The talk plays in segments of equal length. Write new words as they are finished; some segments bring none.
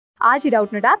आज ही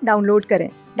Doubtnut app download करें।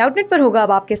 डाउटनट पर होगा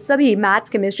अब आपके सभी मैथ्स,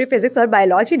 केमिस्ट्री, फिजिक्स और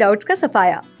बायोलॉजी डाउट्स का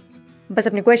सफाया। बस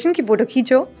अपने क्वेश्चन की फोटो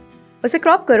खींचो, उसे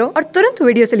क्रॉप करो और तुरंत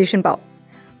वीडियो सोल्यूशन पाओ।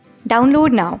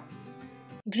 Download now.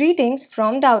 Greetings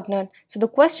from Doubtnut. So the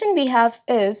question we have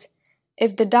is,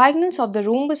 if the diagonals of the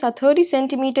rhombus are 30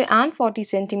 cm and 40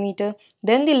 cm,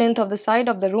 then the length of the side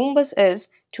of the rhombus is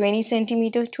 20 cm,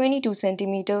 22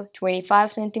 cm,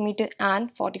 25 cm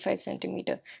and 45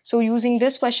 cm. So using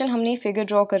this question हमने figure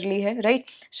draw कर ली है,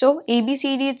 right? So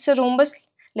ABCD it's a rhombus.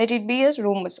 Let it be a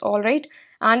rhombus, all right?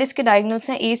 And इसके diagonals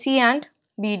हैं AC and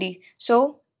BD. So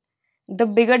the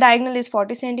bigger diagonal is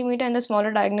 40 cm and the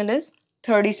smaller diagonal is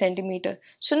 30 centimeter.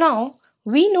 So now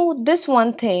we know this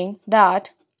one thing, that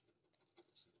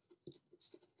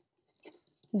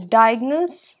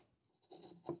diagonals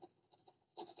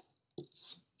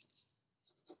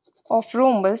of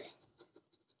rhombus,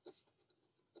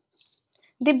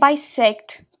 they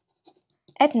bisect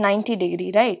at 90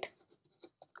 degree, right?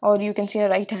 Or you can say a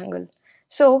right angle.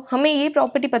 So हमें ये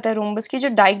property पता है rhombus की, जो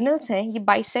diagonals हैं ये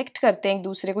bisect करते हैं एक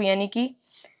दूसरे को, यानी कि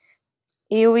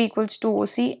AO equals to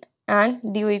OC and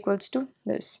DO equals to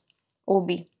this OB.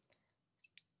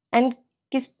 And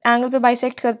किस एंगल पे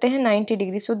बाइसेक्ट करते हैं? 90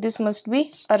 degree. So this must be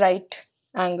a right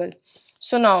angle.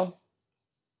 So now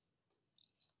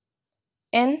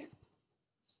in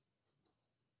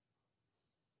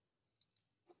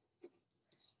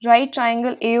right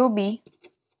triangle AOB,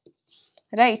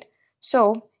 right? So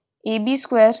AB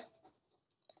square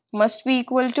must be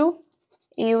equal to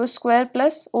AO square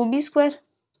plus OB square.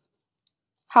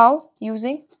 How?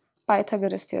 Using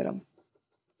Pythagoras theorem.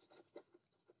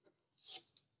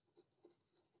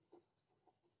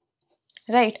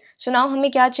 Right. So now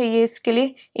हमें क्या चाहिए इसके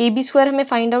लिए? A B square हमें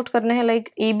find out करना है, like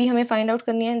A B हमें find out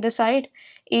करनी है in the side.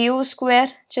 A O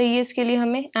square चाहिए इसके लिए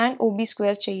हमें, एंड ओ बी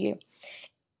स्क्वायर चाहिए.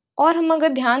 और हम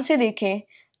अगर ध्यान से देखें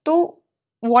तो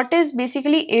what is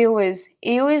basically AO is?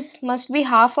 AO is must be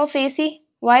half of AC.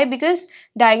 Why? Because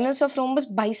diagonals of rhombus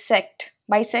bisect.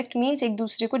 Bisect means एक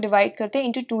दूसरे को divide करते हैं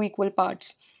into two equal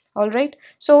parts. Alright.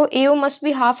 So AO must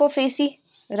be half of AC.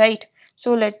 Right.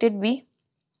 So let it be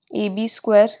AB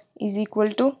square is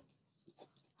equal to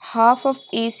half of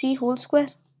AC whole square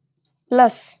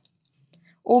plus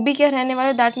OB क्या रहने वाला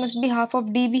है? That must be half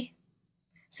of DB.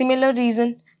 Similar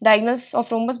reason, diagonals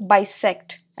of rhombus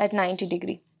bisect at 90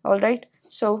 degree. Alright,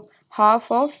 so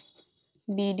half of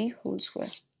BD whole square.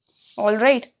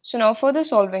 Alright, so now further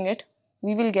solving it,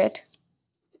 we will get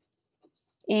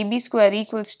AB square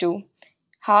equals to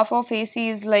half of AC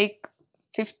is like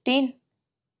 15.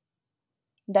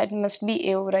 That must be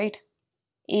AO, right?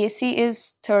 AC is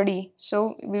 30,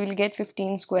 so we will get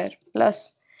 15 square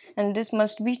plus, and this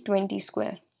must be 20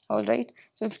 square. Alright,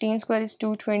 so 15 square is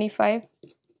 225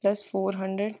 plus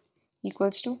 400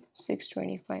 equals to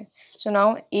 625. So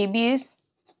now AB is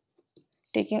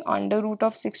taking under root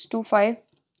of 625.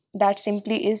 That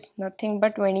simply is nothing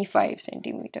but 25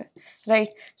 centimeter, right?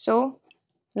 So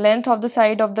length of the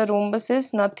side of the rhombus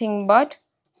is nothing but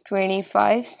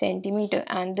 25 centimeter,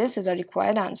 and this is a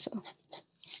required answer.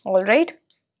 All right,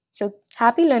 so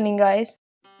happy learning guys.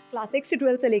 Class 6 से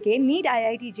 12 से लेके NEET,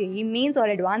 IIT, JEE mains और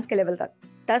advance के level तक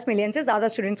 10 million से ज्यादा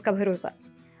students का भरोसा।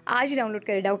 आज ही डाउनलोड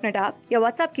करें डाउटनट ऐप या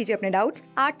व्हाट्सएप कीजिए अपने डाउट्स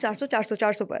 8400 400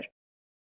 400 पर।